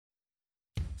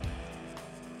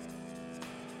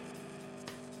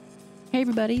Hey,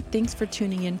 everybody. Thanks for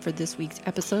tuning in for this week's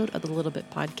episode of the Little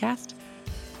Bit Podcast.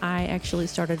 I actually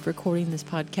started recording this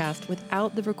podcast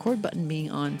without the record button being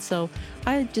on, so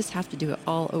I just have to do it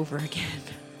all over again.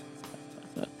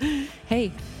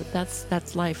 Hey, but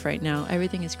that's life right now.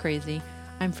 Everything is crazy.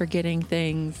 I'm forgetting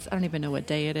things. I don't even know what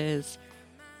day it is.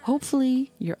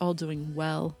 Hopefully, you're all doing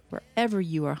well wherever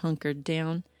you are hunkered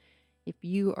down. If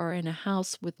you are in a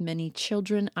house with many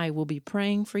children, I will be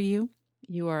praying for you.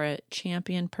 You are a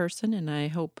champion person, and I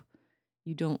hope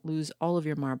you don't lose all of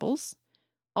your marbles.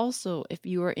 Also, if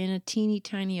you are in a teeny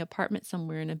tiny apartment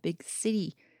somewhere in a big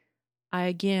city, I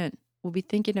again will be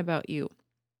thinking about you.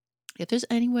 If there's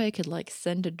any way I could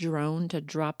send a drone to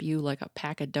drop you like a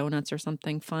pack of donuts or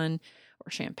something fun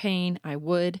or champagne, I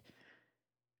would.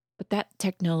 But that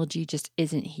technology just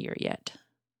isn't here yet.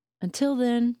 Until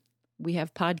then, we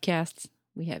have podcasts,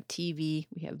 we have TV,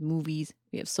 we have movies,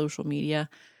 we have social media.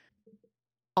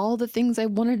 All the things I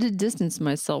wanted to distance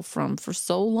myself from for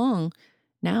so long,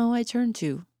 now I turn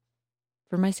to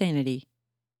for my sanity.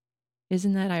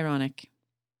 Isn't that ironic?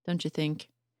 Don't you think?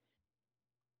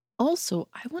 Also,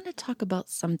 I want to talk about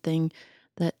something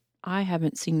that I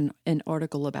haven't seen an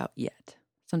article about yet.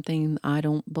 Something I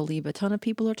don't believe a ton of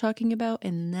people are talking about,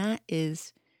 and that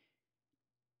is,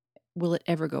 will it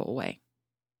ever go away?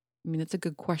 I mean, that's a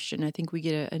good question. I think we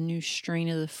get a new strain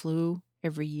of the flu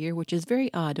every year, which is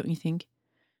very odd, don't you think?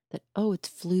 That, oh, it's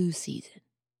flu season.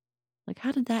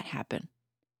 How did that happen?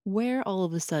 Where all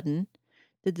of a sudden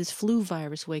did this flu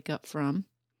virus wake up from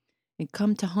and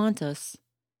come to haunt us?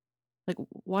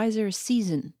 Why is there a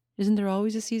season? Isn't there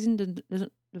always a season?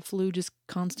 Doesn't the flu just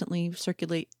constantly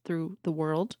circulate through the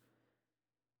world?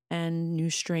 And new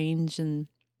strains and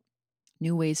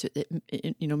new ways it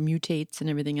mutates and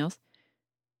everything else.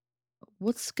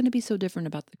 What's going to be so different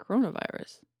about the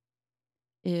coronavirus?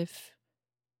 If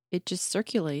it just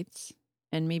circulates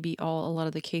and maybe a lot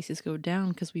of the cases go down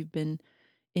because we've been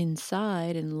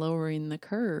inside and lowering the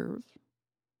curve,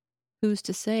 who's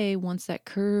to say once that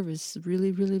curve is really,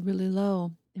 really, really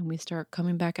low and we start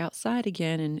coming back outside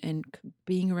again and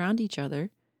being around each other,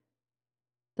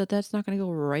 that's not going to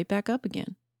go right back up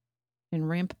again and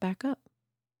ramp back up?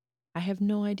 I have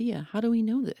no idea. How do we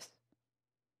know this?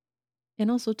 And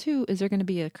also, too, is there going to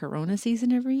be a corona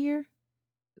season every year?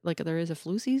 Like there is a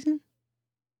flu season?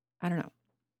 I don't know.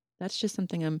 That's just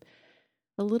something I'm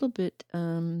a little bit, I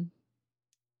don't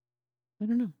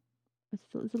know.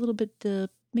 It's a little bit,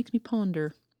 makes me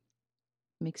ponder,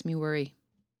 makes me worry.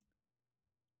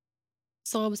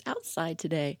 So I was outside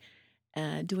today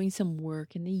doing some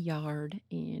work in the yard,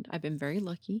 and I've been very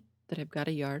lucky that I've got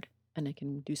a yard and I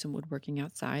can do some woodworking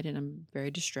outside, and I'm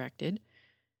very distracted.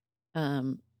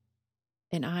 And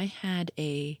I had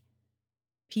a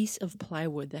piece of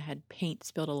plywood that had paint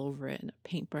spilled all over it, and a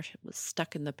paintbrush was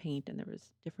stuck in the paint, and there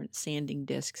was different sanding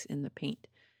discs in the paint.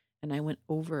 And I went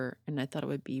over, and I thought it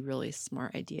would be a really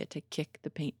smart idea to kick the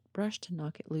paintbrush to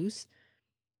knock it loose.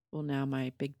 Well, now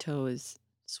my big toe is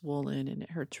swollen, and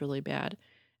it hurts really bad.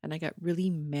 And I got really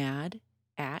mad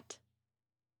at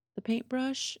the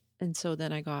paintbrush, and so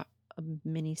then I got a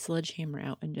mini sledgehammer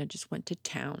out, and I just went to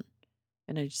town,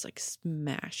 and I just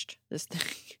smashed this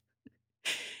thing.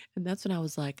 And that's when I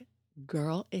was like,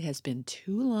 girl, it has been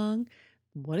too long.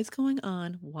 What is going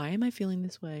on? Why am I feeling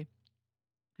this way?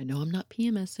 I know I'm not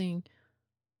PMSing.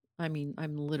 I mean,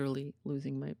 I'm literally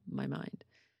losing my mind.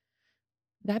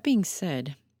 That being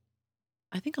said,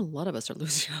 I think a lot of us are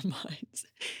losing our minds.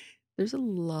 There's a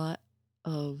lot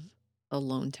of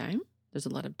alone time. There's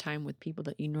a lot of time with people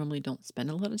that you normally don't spend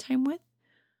a lot of time with.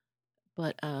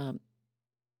 But I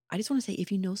just want to say, if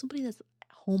you know somebody that's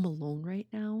home alone right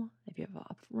now, if you have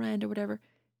a friend or whatever,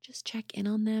 just check in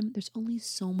on them. There's only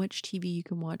so much TV you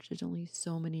can watch. There's only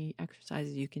so many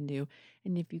exercises you can do.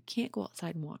 And if you can't go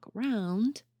outside and walk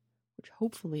around, which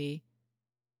hopefully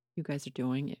you guys are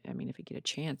doing, I mean, if you get a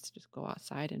chance, just go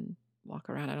outside and walk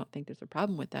around. I don't think there's a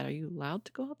problem with that. Are you allowed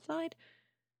to go outside?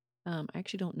 I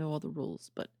actually don't know all the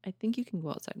rules, but I think you can go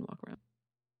outside and walk around.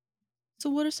 So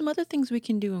what are some other things we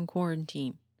can do in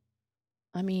quarantine?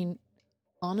 I mean,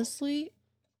 honestly,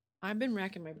 I've been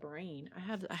racking my brain. I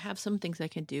have some things I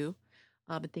can do.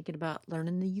 I've been thinking about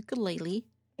learning the ukulele.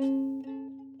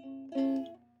 You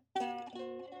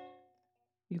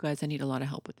guys, I need a lot of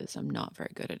help with this. I'm not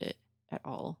very good at it at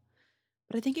all.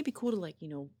 But I think it'd be cool to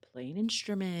play an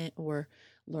instrument or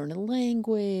learn a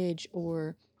language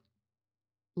or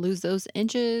lose those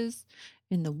inches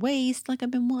in the waist like I've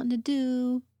been wanting to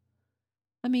do.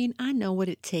 I mean, I know what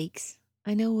it takes.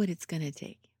 I know what it's going to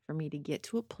take for me to get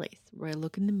to a place where I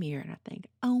look in the mirror and I think,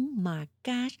 oh my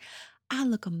gosh, I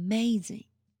look amazing.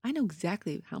 I know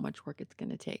exactly how much work it's going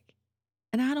to take.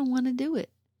 And I don't want to do it.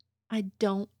 I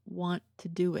don't want to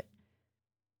do it.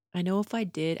 I know if I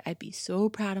did, I'd be so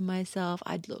proud of myself.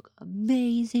 I'd look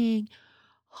amazing.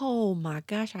 Oh my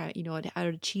gosh, I'd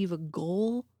achieve a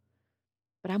goal.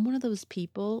 But I'm one of those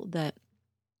people that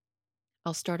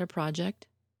I'll start a project,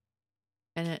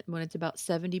 and when it's about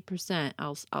 70%,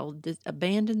 I'll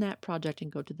abandon that project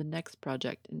and go to the next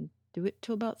project and do it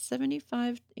to about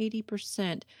 75,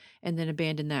 80%, and then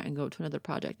abandon that and go to another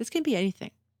project. This can be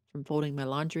anything from folding my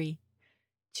laundry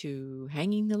to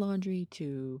hanging the laundry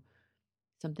to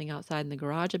something outside in the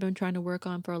garage I've been trying to work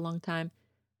on for a long time.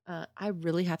 I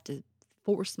really have to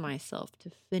force myself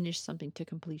to finish something to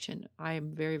completion. I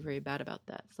am very, very bad about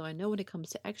that. So I know when it comes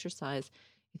to exercise,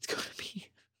 it's going to be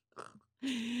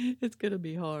it's going to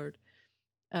be hard.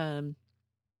 But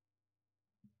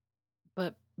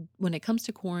when it comes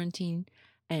to quarantine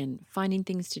and finding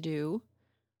things to do,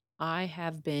 I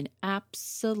have been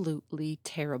absolutely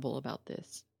terrible about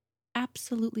this.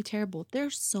 Absolutely terrible.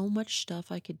 There's so much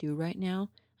stuff I could do right now.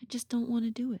 I just don't want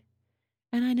to do it.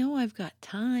 And I know I've got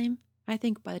time. I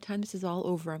think by the time this is all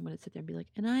over, I'm going to sit there and be like,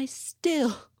 and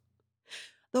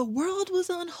the world was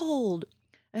on hold,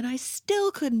 and I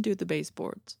still couldn't do the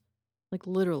baseboards. Like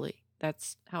literally,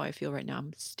 that's how I feel right now.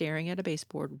 I'm staring at a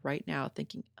baseboard right now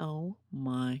thinking, oh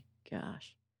my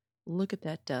gosh, look at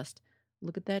that dust.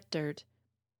 Look at that dirt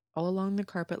all along the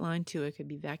carpet line too. I could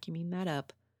be vacuuming that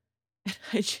up. And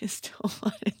I just don't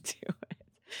want to do it.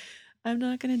 I'm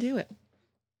not going to do it.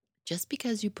 Just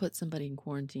because you put somebody in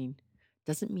quarantine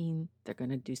doesn't mean they're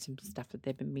going to do some stuff that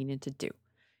they've been meaning to do.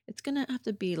 It's going to have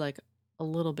to be like a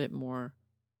little bit more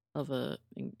of there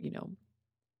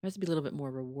has to be a little bit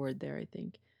more reward there, I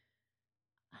think.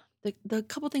 The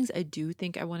couple things I do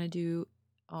think I want to do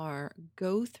are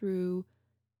go through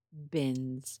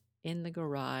bins in the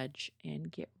garage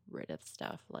and get rid of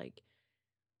stuff like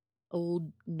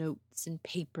old notes and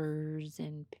papers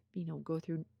and, go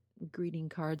through greeting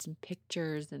cards and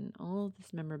pictures and all of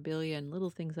this memorabilia and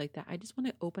little things like that. I just want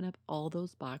to open up all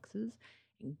those boxes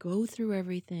and go through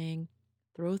everything,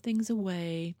 throw things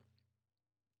away,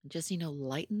 just,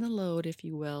 lighten the load, if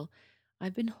you will.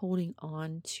 I've been holding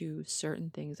on to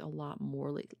certain things a lot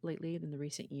more lately than the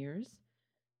recent years,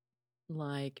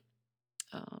 like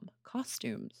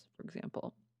costumes, for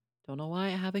example. Don't know why I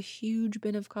have a huge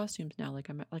bin of costumes now. Like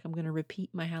I'm going to repeat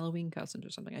my Halloween costumes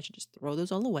or something. I should just throw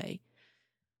those all away.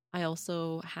 I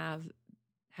also have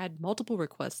had multiple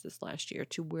requests this last year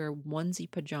to wear onesie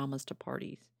pajamas to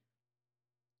parties.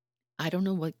 I don't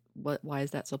know why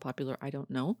is that so popular? I don't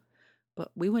know.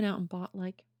 But we went out and bought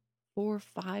like 4 or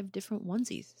 5 different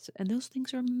onesies. And those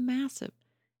things are massive.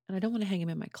 And I don't want to hang them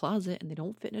in my closet and they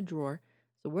don't fit in a drawer.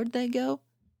 So where'd they go?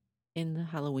 In the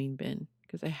Halloween bin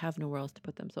because I have nowhere else to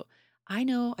put them. So I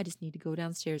know I just need to go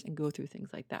downstairs and go through things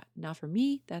like that. Now for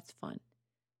me, that's fun.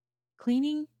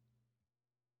 Cleaning?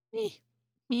 I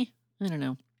don't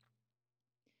know.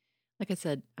 Like I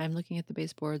said, I'm looking at the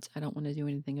baseboards. I don't want to do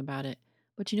anything about it.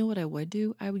 But you know what I would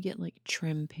do? I would get like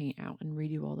trim paint out and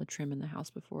redo all the trim in the house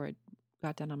before I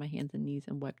got down on my hands and knees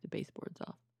and wiped the baseboards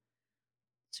off.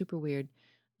 Super weird.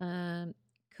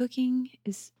 Cooking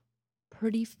is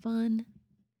pretty fun.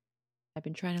 I've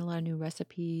been trying a lot of new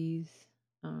recipes.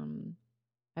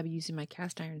 I've been using my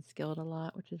cast iron skillet a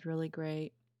lot, which is really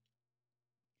great.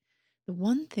 The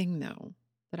one thing, though,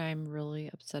 that I'm really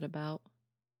upset about,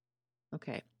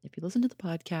 okay, if you listen to the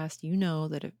podcast, you know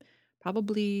that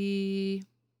probably,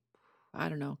 I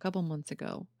don't know, a couple months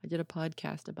ago, I did a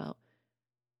podcast about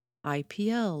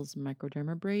IPLs,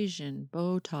 microdermabrasion,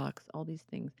 Botox, all these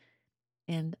things.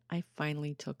 And I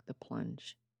finally took the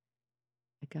plunge.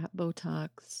 I got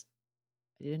Botox.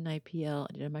 I did an IPL.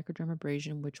 I did a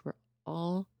microdermabrasion, which were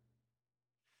all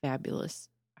fabulous.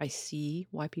 I see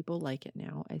why people like it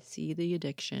now. I see the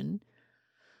addiction.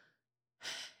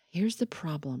 Here's the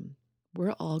problem.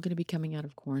 We're all going to be coming out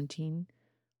of quarantine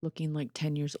looking like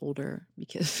 10 years older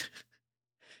because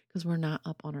we're not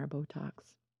up on our Botox.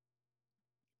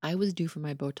 I was due for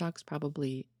my Botox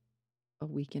probably a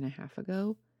week and a half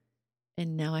ago,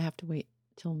 and now I have to wait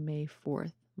till May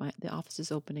 4th. The office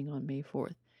is opening on May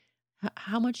 4th.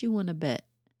 How much you want to bet?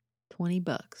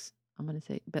 $20. I'm going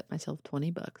to bet myself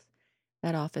 $20.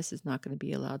 That office is not going to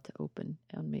be allowed to open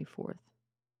on May 4th.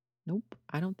 Nope,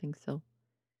 I don't think so.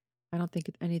 I don't think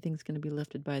anything's going to be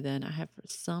lifted by then. For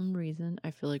some reason,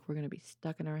 I feel like we're going to be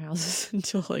stuck in our houses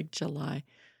until like July.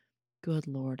 Good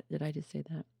Lord, did I just say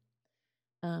that?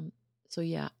 So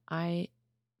yeah, I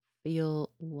feel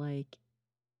like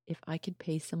if I could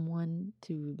pay someone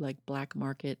to like black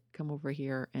market, come over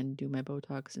here and do my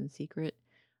Botox in secret,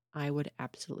 I would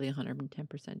absolutely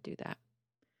 110% do that.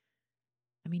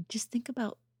 I mean, just think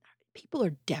about, people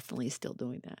are definitely still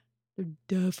doing that.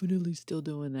 They're definitely still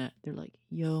doing that. They're like,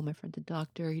 yo, my friend's a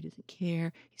doctor. He doesn't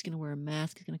care. He's going to wear a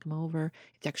mask. He's going to come over.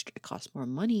 It's extra. It costs more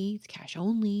money. It's cash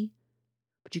only.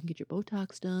 But you can get your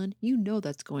Botox done. You know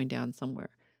that's going down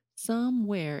somewhere.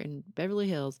 Somewhere in Beverly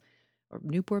Hills or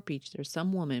Newport Beach, there's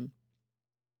some woman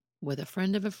with a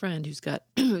friend of a friend who's got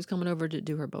who's coming over to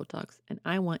do her Botox. And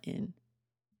I want in.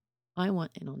 I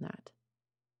want in on that.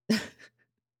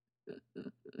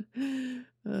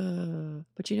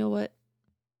 But you know what?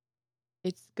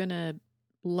 It's going to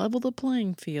level the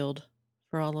playing field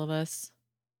for all of us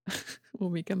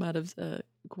when we come out of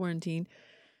quarantine,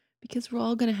 because we're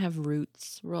all going to have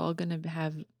roots. We're all going to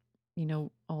have,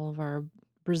 all of our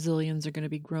Brazilians are going to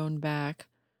be grown back.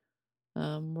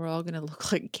 We're all going to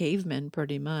look like cavemen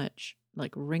pretty much,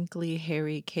 like wrinkly,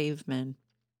 hairy cavemen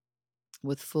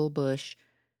with full bush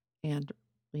and,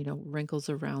 wrinkles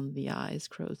around the eyes,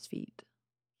 crow's feet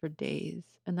for days.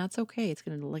 And that's okay. It's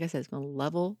going to, like I said, it's going to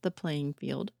level the playing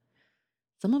field.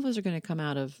 Some of us are going to come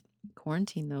out of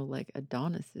quarantine, though, like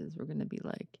Adonises. We're going to be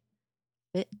like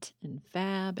fit and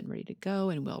fab and ready to go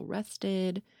and well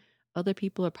rested. Other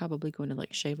people are probably going to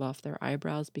like shave off their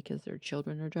eyebrows because their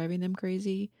children are driving them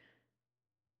crazy.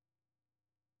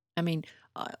 I mean,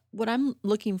 what I'm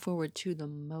looking forward to the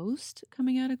most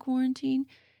coming out of quarantine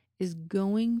is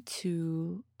going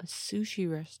to a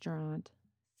sushi restaurant,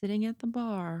 sitting at the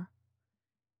bar,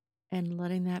 and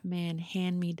letting that man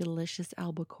hand me delicious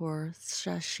albacore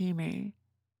sashimi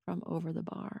from over the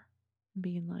bar.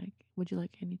 Being like, would you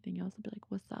like anything else? I'd be like,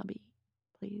 wasabi,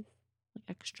 please. Like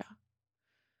extra.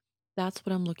 That's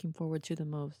what I'm looking forward to the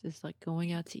most, is like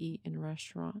going out to eat in a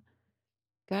restaurant.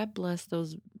 God bless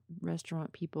those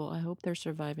restaurant people. I hope they're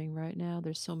surviving right now.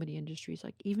 There's so many industries.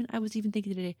 Like I was even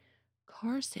thinking today,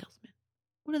 car salesmen.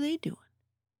 What are they doing?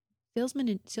 Salesmen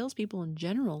and salespeople in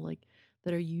general, like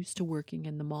that are used to working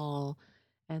in the mall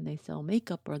and they sell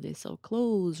makeup or they sell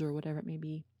clothes or whatever it may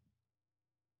be.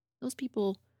 Those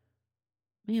people,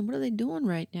 man, what are they doing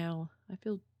right now? I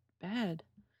feel bad.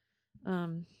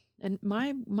 And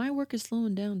my work is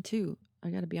slowing down too. I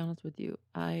got to be honest with you.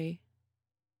 I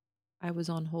was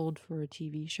on hold for a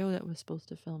TV show that was supposed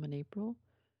to film in April,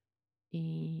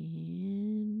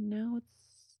 and now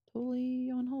it's totally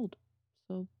on hold.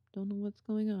 So don't know what's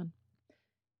going on.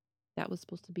 That was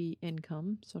supposed to be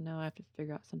income, so now I have to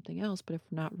figure out something else. But if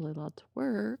we're not really allowed to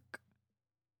work,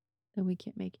 then we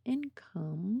can't make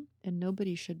income, and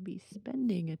nobody should be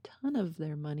spending a ton of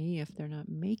their money if they're not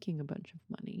making a bunch of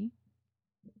money.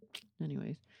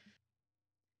 Anyways,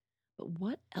 but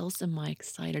what else am I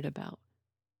excited about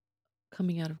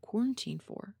coming out of quarantine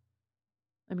for?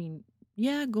 I mean,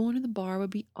 yeah, going to the bar would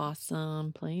be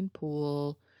awesome, playing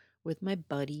pool with my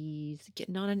buddies,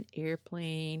 getting on an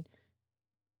airplane,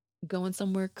 going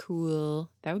somewhere cool.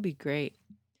 That would be great.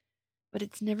 But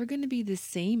it's never going to be the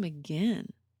same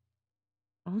again.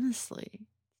 Honestly,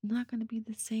 it's not going to be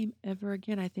the same ever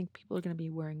again. I think people are going to be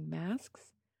wearing masks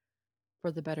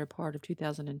for the better part of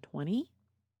 2020.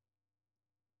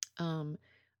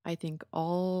 I think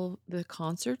all the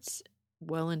concerts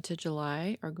well into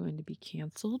July are going to be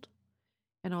canceled.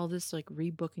 And all this like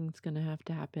rebooking is going to have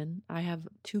to happen. I have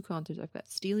 2 concerts. I've got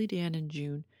Steely Dan in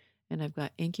June and I've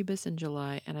got Incubus in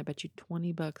July. And I bet you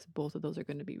 $20 both of those are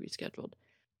going to be rescheduled.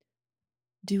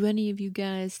 Do any of you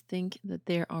guys think that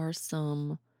there are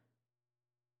some,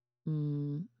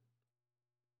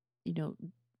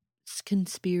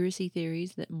 conspiracy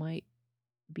theories that might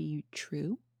be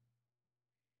true?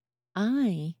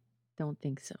 I don't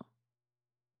think so.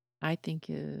 I think,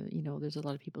 there's a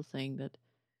lot of people saying that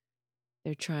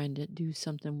they're trying to do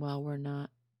something while we're not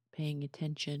paying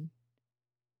attention.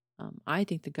 I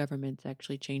think the government's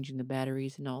actually changing the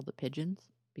batteries in all the pigeons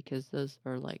because those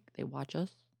are like, they watch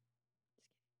us.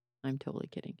 I'm totally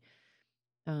kidding.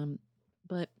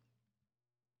 But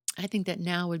I think that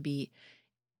now would be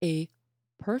a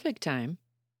perfect time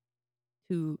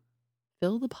to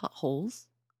fill the potholes,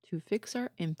 to fix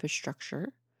our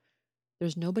infrastructure.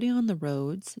 There's nobody on the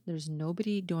roads. There's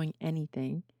nobody doing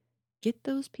anything. Get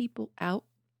those people out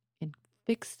and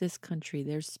fix this country.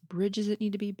 There's bridges that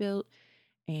need to be built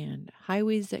and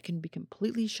highways that can be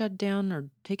completely shut down or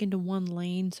taken to one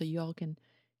lane so y'all can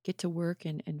get to work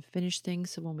and finish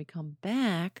things. So when we come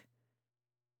back,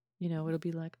 it'll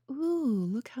be like, ooh,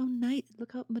 look how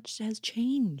much has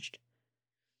changed.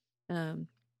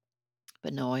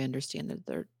 But no, I understand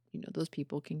that those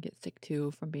people can get sick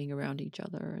too from being around each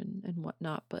other and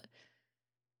whatnot. But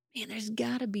man, there's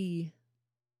gotta be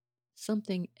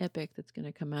something epic that's going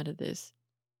to come out of this.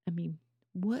 I mean,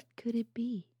 what could it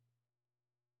be?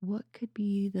 What could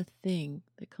be the thing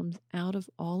that comes out of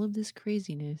all of this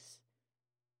craziness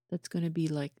that's going to be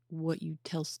like what you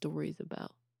tell stories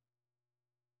about?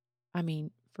 I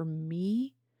mean, for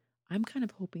me, I'm kind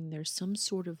of hoping there's some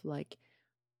sort of like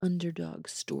underdog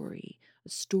story, a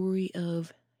story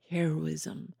of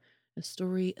heroism, a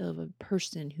story of a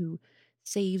person who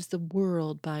saves the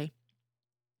world by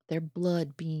their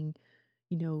blood being,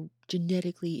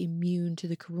 genetically immune to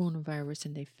the coronavirus,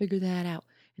 and they figure that out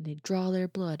and they draw their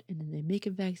blood and then they make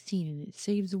a vaccine and it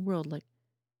saves the world like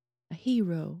a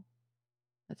hero.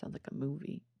 That sounds like a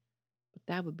movie, but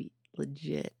that would be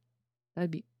legit.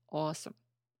 That'd be awesome.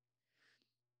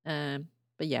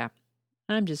 But yeah,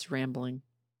 I'm just rambling.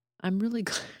 I'm really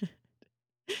glad.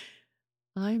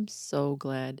 I'm so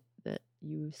glad that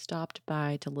you stopped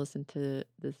by to listen to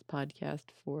this podcast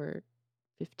for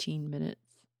 15 minutes.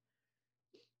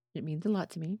 It means a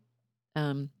lot to me.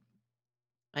 I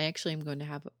actually am going to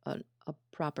have a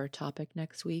proper topic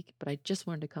next week, but I just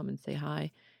wanted to come and say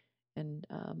hi and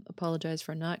apologize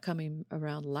for not coming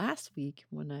around last week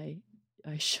when I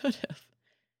should have.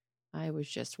 I was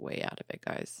just way out of it,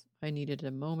 guys. I needed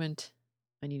a moment.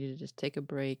 I needed to just take a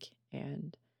break,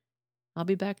 and I'll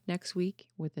be back next week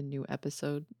with a new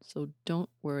episode. So don't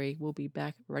worry, we'll be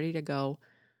back ready to go.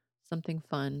 Something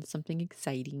fun, something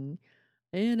exciting.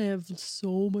 And I have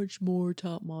so much more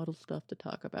top model stuff to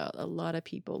talk about. A lot of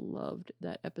people loved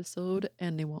that episode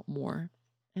and they want more.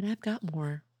 And I've got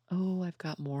more. Oh, I've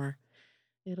got more.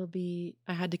 I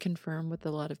had to confirm with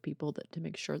a lot of people that to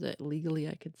make sure that legally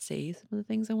I could say some of the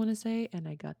things I want to say, and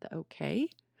I got the okay.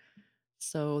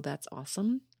 So that's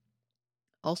awesome.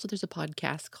 Also, there's a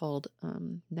podcast called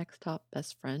Next Top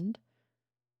Best Friend,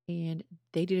 and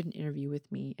they did an interview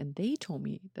with me, and they told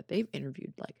me that they've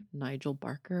interviewed like Nigel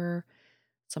Barker,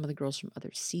 some of the girls from other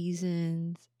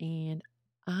seasons, and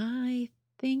I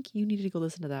think you need to go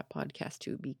listen to that podcast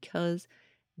too, because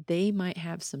they might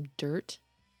have some dirt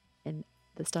and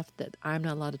the stuff that I'm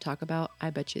not allowed to talk about. I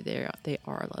bet you they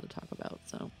are allowed to talk about.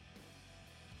 So,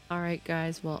 all right,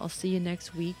 guys. Well, I'll see you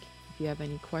next week. If you have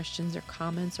any questions or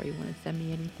comments, or you want to send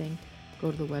me anything,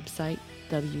 go to the website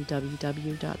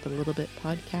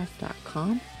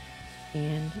www.thelittlebitpodcast.com,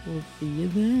 and we'll see you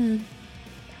then.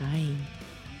 Bye.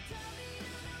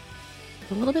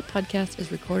 The Little Bit Podcast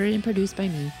is recorded and produced by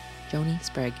me, Joni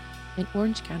Sprague, in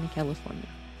Orange County, California.